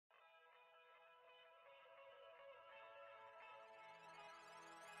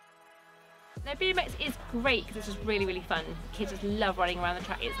No, BMX is great because it's just really, really fun. Kids just love running around the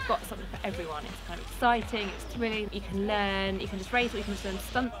track. It's got something for everyone. It's kind of exciting, it's thrilling. You can learn, you can just race, or you can just learn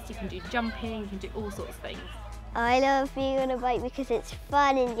stunts, you can do jumping, you can do all sorts of things. I love being on a bike because it's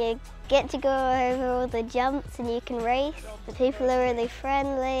fun and you get to go over all the jumps and you can race. The people are really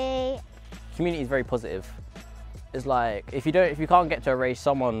friendly. Community is very positive. It's like if you can't get to a race,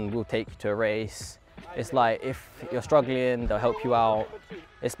 someone will take you to a race. It's like if you're struggling, they'll help you out.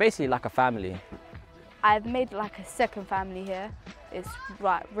 It's basically like a family. I've made like a second family here. It's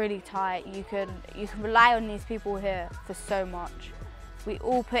like really tight. You can rely on these people here for so much. We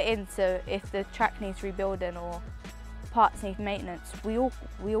all put into if the track needs rebuilding or parts need maintenance. We all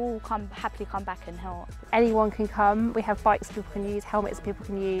happily come back and help. Anyone can come. We have bikes people can use, helmets people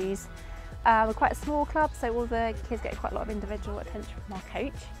can use. We're quite a small club, so all the kids get quite a lot of individual attention from our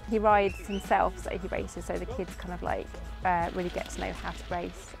coach. He rides himself, so he races, so the kids kind of like really get to know how to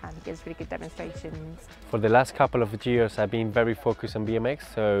race, and he gives really good demonstrations. For the last couple of years, I've been very focused on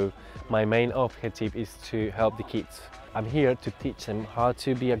BMX, so my main objective is to help the kids. I'm here to teach them how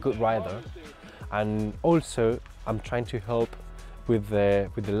to be a good rider, and also I'm trying to help with the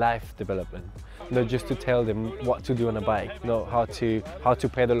life development. Not just to tell them what to do on a bike, not how to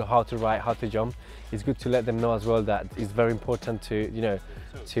pedal, how to ride, how to jump. It's good to let them know as well that it's very important to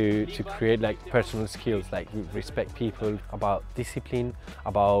to create like personal skills, like respect people, about discipline,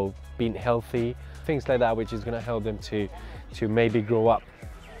 about being healthy, things like that, which is going to help them to maybe grow up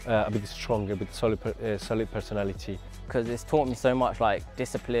a bit stronger, with solid personality. Because it's taught me so much, like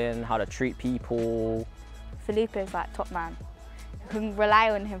discipline, how to treat people. Felipe is like top man. You can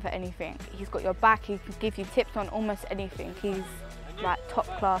rely on him for anything. He's got your back, he can give you tips on almost anything. He's like top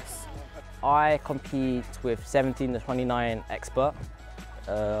class. I compete with 17 to 29 expert.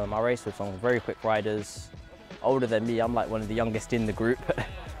 I race with some very quick riders. Older than me, I'm like one of the youngest in the group.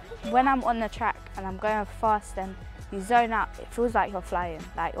 When I'm on the track and I'm going fast and you zone out, it feels like you're flying,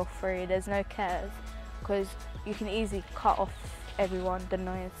 like you're free, there's no cares, because you can easily cut off everyone, the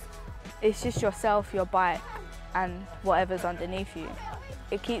noise. It's just yourself, your bike, and whatever's underneath you.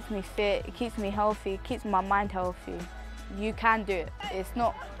 It keeps me fit, it keeps me healthy, it keeps my mind healthy. You can do it. It's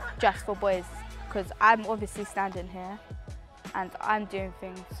not just for boys, because I'm obviously standing here and I'm doing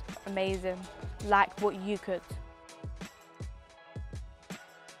things amazing, like what you could.